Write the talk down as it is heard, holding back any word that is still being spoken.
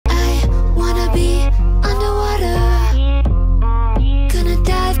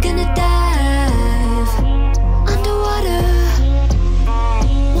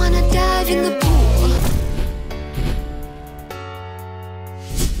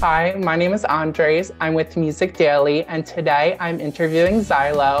Hi, my name is Andres. I'm with MusicDaily, and today I'm interviewing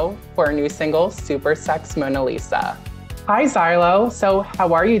XYLØ for a new single, Super Sex Mona Lisa. Hi, XYLØ. So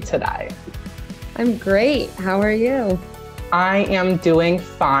how are you today? I'm great. How are you? I am doing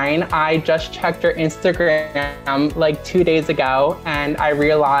fine. I just checked your Instagram like 2 days ago, and I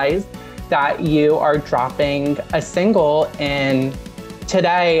realized that you are dropping a single in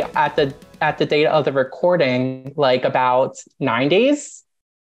today at the date of the recording, like about 9 days.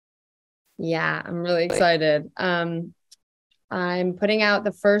 Yeah, I'm really excited. I'm putting out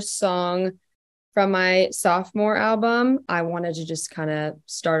the first song from my sophomore album. I wanted to just kind of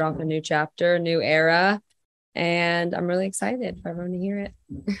start off a new chapter, a new era, and I'm really excited for everyone to hear it.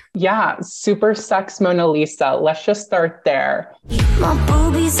 Yeah, Super Sex Mona Lisa. Let's just start there. My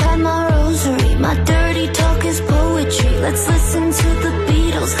boobies had my rosary. My dirty talk is poetry. Let's listen to the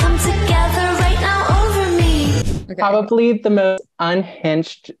Beatles come together right now over me. Okay. Probably the most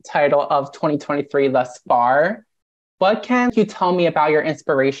unhinged title of 2023 thus far. What can you tell me about your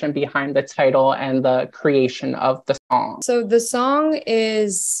inspiration behind the title and the creation of the song? So the song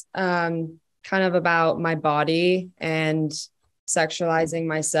is kind of about my body and sexualizing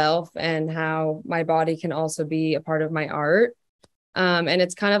myself and how my body can also be a part of my art. And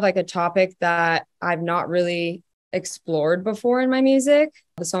it's kind of like a topic that I've not really explored before in my music.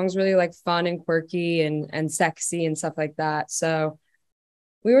 The song's really like fun and quirky and sexy and stuff like that. So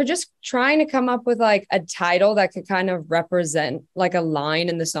we were just trying to come up with like a title that could kind of represent, like a line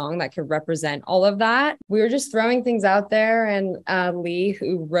in the song that could represent all of that. We were just throwing things out there, and Lee,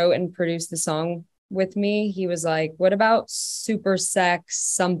 who wrote and produced the song with me, he was like, what about super sex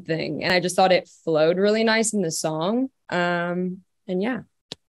something? And I just thought it flowed really nice in the song. And yeah,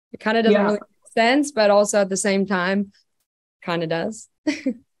 it kind of doesn't really make sense, but also at the same time kind of does.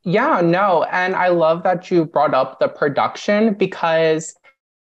 Yeah, no. And I love that you brought up the production, because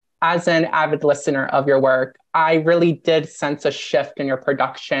as an avid listener of your work, I really did sense a shift in your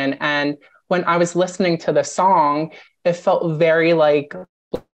production. And when I was listening to the song, it felt very like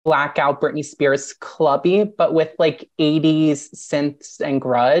blackout Britney Spears clubby, but with like 80s synths and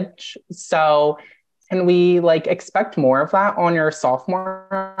grudge. So can we like expect more of that on your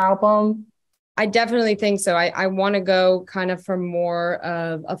sophomore album? I definitely think so. I want to go kind of for more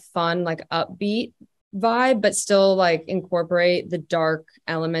of a fun, like upbeat vibe, but still like incorporate the dark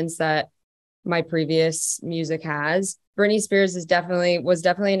elements that my previous music has. Britney Spears was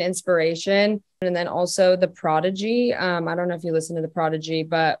definitely an inspiration. And then also The Prodigy. I don't know if you listen to The Prodigy,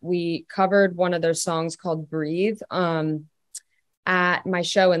 but we covered one of their songs called Breathe at my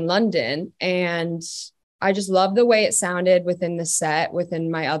show in London. And I just love the way it sounded within the set, within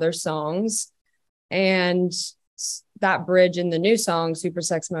my other songs. And that bridge in the new song, Super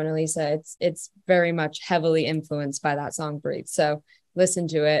Sex Mona Lisa, it's very much heavily influenced by that song Breathe. So listen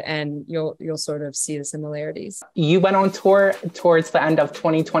to it and you'll sort of see the similarities. You went on tour towards the end of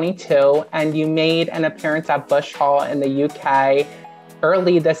 2022, and you made an appearance at Bush Hall in the UK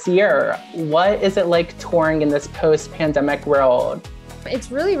early this year. What is it like touring in this post-pandemic world?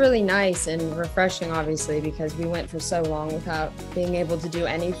 It's really, really nice and refreshing, obviously, because we went for so long without being able to do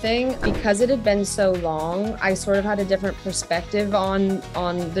anything. Because it had been so long, I sort of had a different perspective on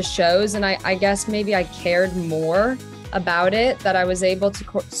the shows. And I guess maybe I cared more about it, that I was able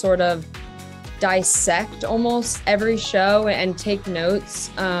to sort of dissect almost every show and take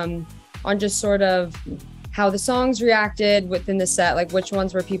notes on just sort of how the songs reacted within the set, like which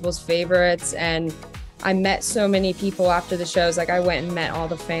ones were people's favorites. And I met so many people after the shows. Like I went and met all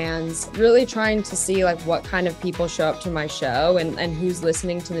the fans, really trying to see like what kind of people show up to my show and who's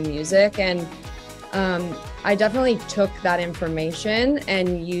listening to the music. And I definitely took that information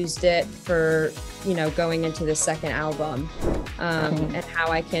and used it for, going into the second album and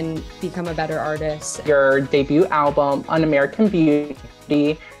how I can become a better artist. Your debut album, An American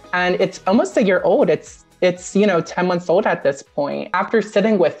Beauty, and it's almost a year old. It's 10 months old at this point. After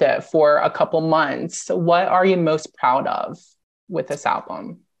sitting with it for a couple months, what are you most proud of with this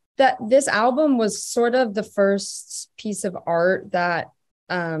album? That this album was sort of the first piece of art that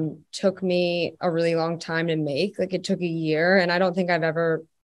took me a really long time to make. Like it took a year, and I don't think I've ever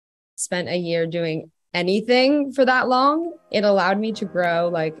spent a year doing anything for that long. It allowed me to grow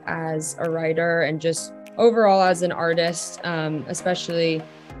like as a writer and just overall as an artist, especially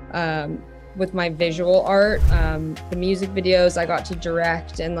with my visual art. The music videos I got to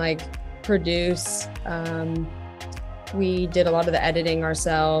direct and like produce. We did a lot of the editing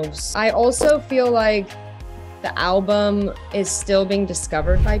ourselves. I also feel like the album is still being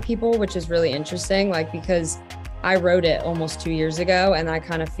discovered by people, which is really interesting, like because I wrote it almost 2 years ago, and I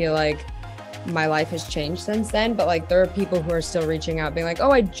kind of feel like my life has changed since then, but like there are people who are still reaching out being like,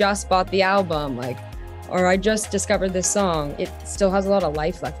 oh, I just bought the album, like, or I just discovered this song. It still has a lot of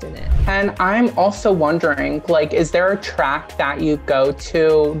life left in it. And I'm also wondering, like, is there a track that you go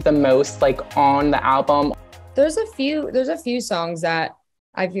to the most, like, on the album? There's a few songs that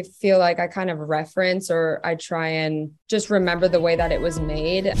I feel like I kind of reference, or I try and just remember the way that it was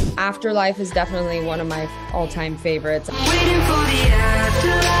made. Afterlife is definitely one of my all-time favorites. Waiting for the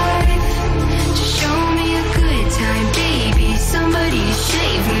afterlife to show me a good time, baby. Somebody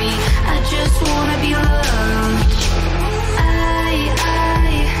save me. I just wanna be loved.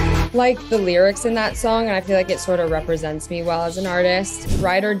 I like the lyrics in that song, and I feel like it sort of represents me well as an artist.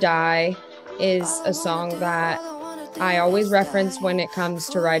 Ride or Die is a song that I always reference when it comes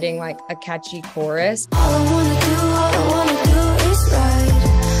to writing like a catchy chorus. all I wanna do is ride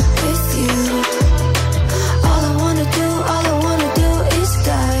with you. All I wanna do is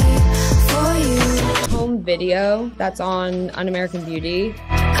die for you. Home video that's on Un-American Beauty.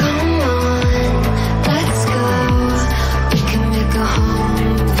 Come on, let's go. We can make a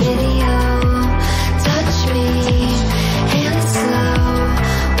home video. Touch me, hands slow.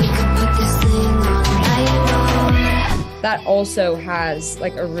 We can put this thing on night mode. That also has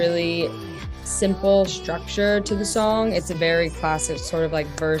like a really simple structure to the song. It's a very classic sort of like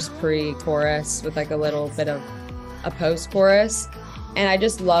verse pre-chorus with like a little bit of a post-chorus. And I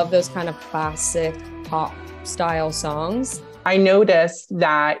just love those kind of classic pop style songs. I noticed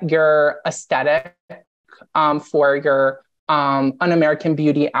that your aesthetic for your Un-American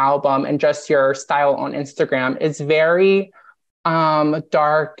Beauty album and just your style on Instagram is very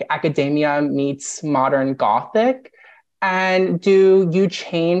dark academia meets modern gothic. And do you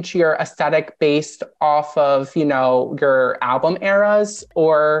change your aesthetic based off of, you know, your album eras,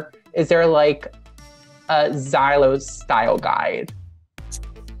 or is there like a XYLØ style guide?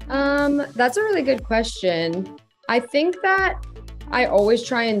 That's a really good question. I think that I always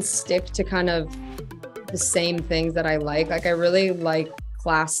try and stick to kind of the same things that I like. Like I really like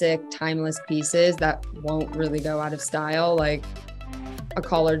classic, timeless pieces that won't really go out of style, like a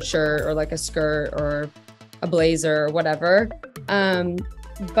collared shirt or like a skirt or a blazer or whatever.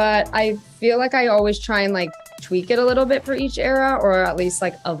 But I feel like I always try and like tweak it a little bit for each era, or at least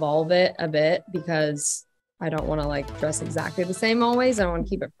like evolve it a bit, because I don't want to like dress exactly the same always. I want to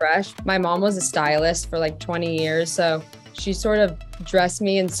keep it fresh. My mom was a stylist for like 20 years, so she sort of dressed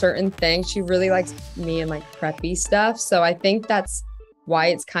me in certain things. She really likes me in like preppy stuff. So I think that's why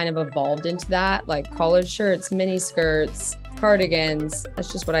it's kind of evolved into that, like collared shirts, mini skirts, cardigans.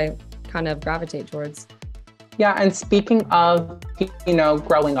 That's just what I kind of gravitate towards. Yeah, and speaking of, you know,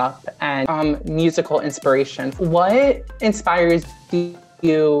 growing up and musical inspiration, what inspires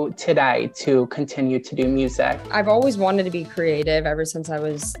you today to continue to do music? I've always wanted to be creative ever since I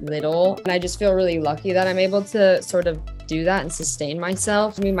was little, and I just feel really lucky that I'm able to sort of do that and sustain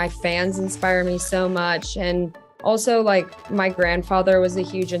myself. I mean, my fans inspire me so much, and also like my grandfather was a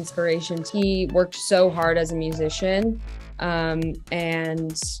huge inspiration. He worked so hard as a musician and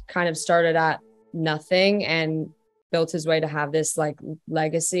kind of started at nothing and built his way to have this like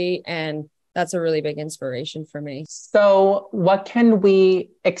legacy, and that's a really big inspiration for me. So what can we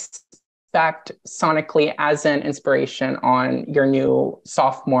expect sonically as an inspiration on your new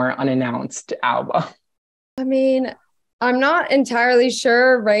sophomore unannounced album? I mean, I'm not entirely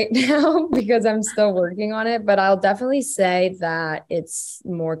sure right now because I'm still working on it, but I'll definitely say that it's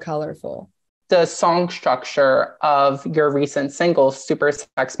more colorful. The song structure of your recent single, Super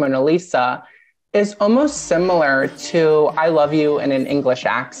Sex Mona Lisa, is almost similar to I Love You in an English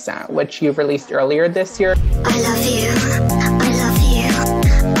Accent, which you released earlier this year. I love you, I love you,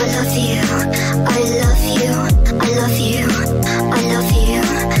 I love you, I love you, I love you, I love you,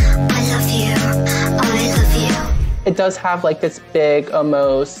 I love you, I love you. It does have like this big,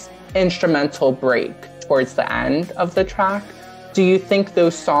 almost instrumental break towards the end of the track. Do you think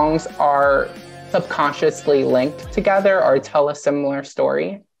those songs are subconsciously linked together or tell a similar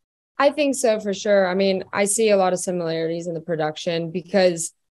story? I think so, for sure. I mean, I see a lot of similarities in the production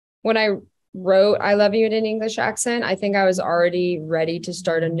because when I wrote I Love You in an English Accent, I think I was already ready to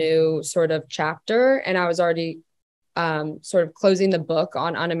start a new sort of chapter, and I was already sort of closing the book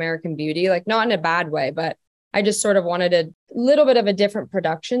on Un-American Beauty, like not in a bad way, but I just sort of wanted a little bit of a different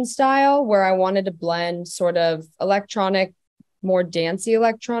production style where I wanted to blend sort of electronic, more dancey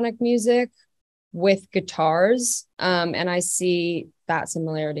electronic music with guitars. And I see that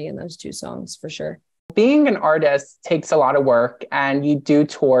similarity in those two songs for sure. Being an artist takes a lot of work, and you do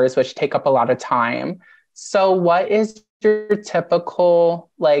tours, which take up a lot of time. So what is your typical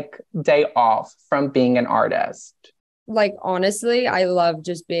like day off from being an artist? Like, honestly, I love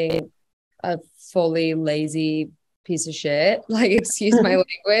just being a fully lazy piece of shit. Like, excuse my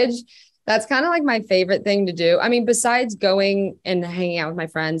language. That's kind of like my favorite thing to do. I mean, besides going and hanging out with my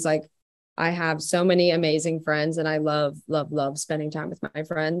friends, like I have so many amazing friends and I love, love, love spending time with my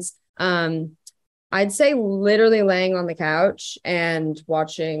friends. I'd say literally laying on the couch and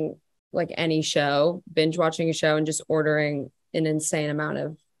watching like any show, binge watching a show and just ordering an insane amount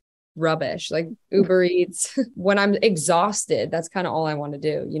of rubbish, like Uber Eats. When I'm exhausted, that's kind of all I want to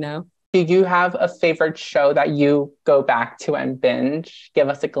do, you know? Do you have a favorite show that you go back to and binge? Give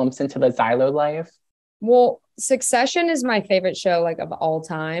us a glimpse into the XYLØ life. Well, Succession is my favorite show like of all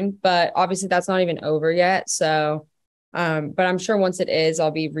time, but obviously that's not even over yet. So, but I'm sure once it is, I'll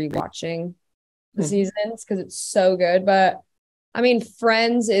be rewatching the seasons because it's so good. But I mean,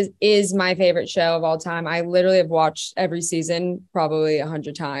 Friends is my favorite show of all time. I literally have watched every season probably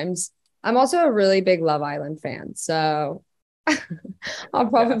 100 times. I'm also a really big Love Island fan, so I'll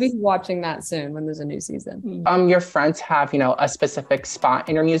probably be watching that soon when there's a new season. Your friends have, a specific spot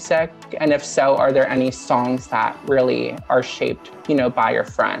in your music, and if so, are there any songs that really are shaped, by your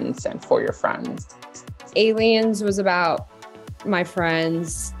friends and for your friends? Aliens was about my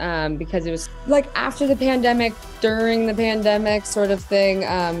friends because it was like after the pandemic, during the pandemic sort of thing,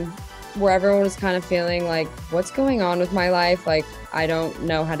 where everyone was kind of feeling like, what's going on with my life? Like, I don't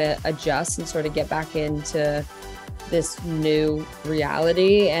know how to adjust and sort of get back into this new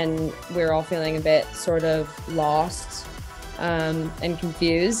reality, and we're all feeling a bit sort of lost and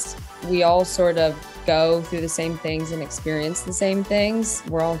confused. We all sort of go through the same things and experience the same things.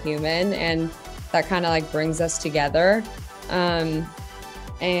 We're all human, and that kind of like brings us together,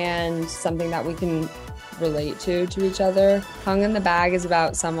 and something that we can relate to each other. Hung in the Bag is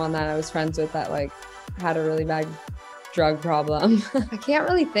about someone that I was friends with that like had a really bad drug problem. I can't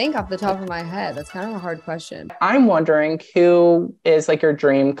really think off the top of my head. That's kind of a hard question. I'm wondering who is like your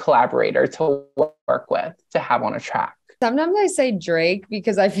dream collaborator to work with, to have on a track? Sometimes I say Drake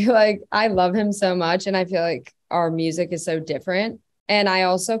because I feel like I love him so much and I feel like our music is so different. And I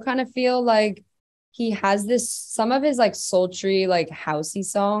also kind of feel like he has some of his like sultry, like housey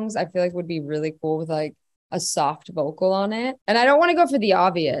songs, I feel like would be really cool with like a soft vocal on it. And I don't want to go for the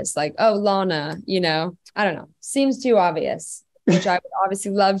obvious, like, oh, Lana, I don't know. Seems too obvious, which I would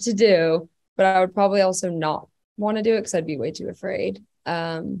obviously love to do, but I would probably also not want to do it because I'd be way too afraid.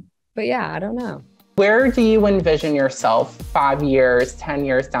 But yeah, I don't know. Where do you envision yourself 5 years, 10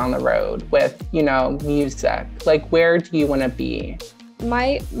 years down the road with, music? Like, where do you want to be?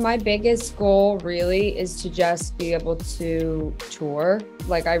 My biggest goal really is to just be able to tour.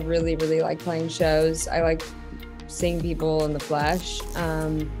 Like, I really, really like playing shows. I like seeing people in the flesh.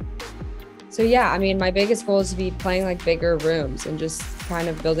 So yeah, I mean, my biggest goal is to be playing like bigger rooms and just kind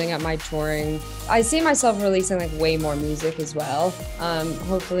of building up my touring. I see myself releasing like way more music as well.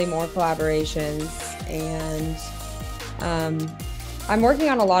 Hopefully more collaborations, and I'm working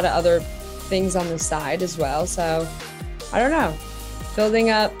on a lot of other things on the side as well. So I don't know, building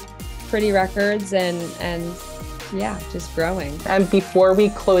up pretty records and yeah, just growing. And before we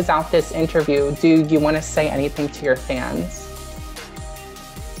close out this interview, do you want to say anything to your fans?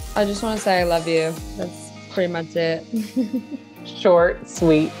 I just want to say I love you. That's pretty much it. Short,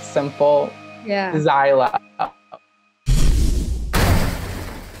 sweet, simple. Yeah. XYLØ.